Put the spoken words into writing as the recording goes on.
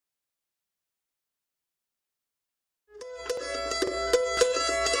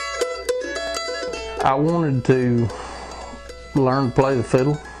I wanted to learn to play the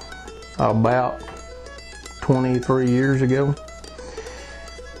fiddle about 23 years ago,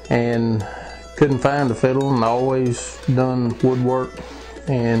 and couldn't find a fiddle, and I always done woodwork,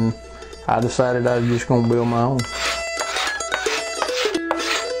 and I decided I was just going to build my own.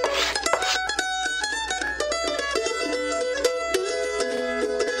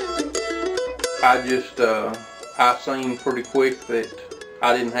 I seen pretty quick that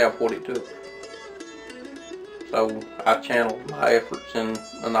I didn't have what it took. So I channeled my efforts in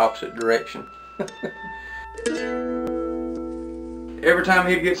an opposite direction. Every time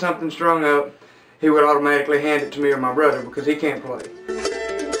he'd get something strung up, he would automatically hand it to me or my brother because he can't play.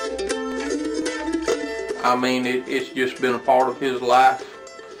 I mean, it's just been a part of his life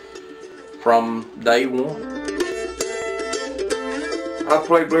from day one. I've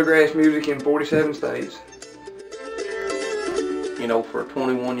played bluegrass music in 47 states. You know, for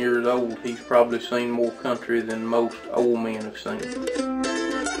 21 years old, he's probably seen more country than most old men have seen.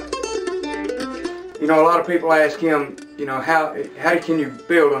 You know, a lot of people ask him, you know, how can you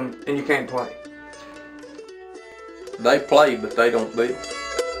build them and you can't play? They play, but they don't build.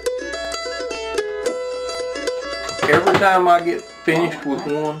 Every time I get finished with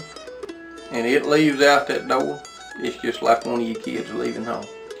one and it leaves out that door, it's just like one of you kids leaving home.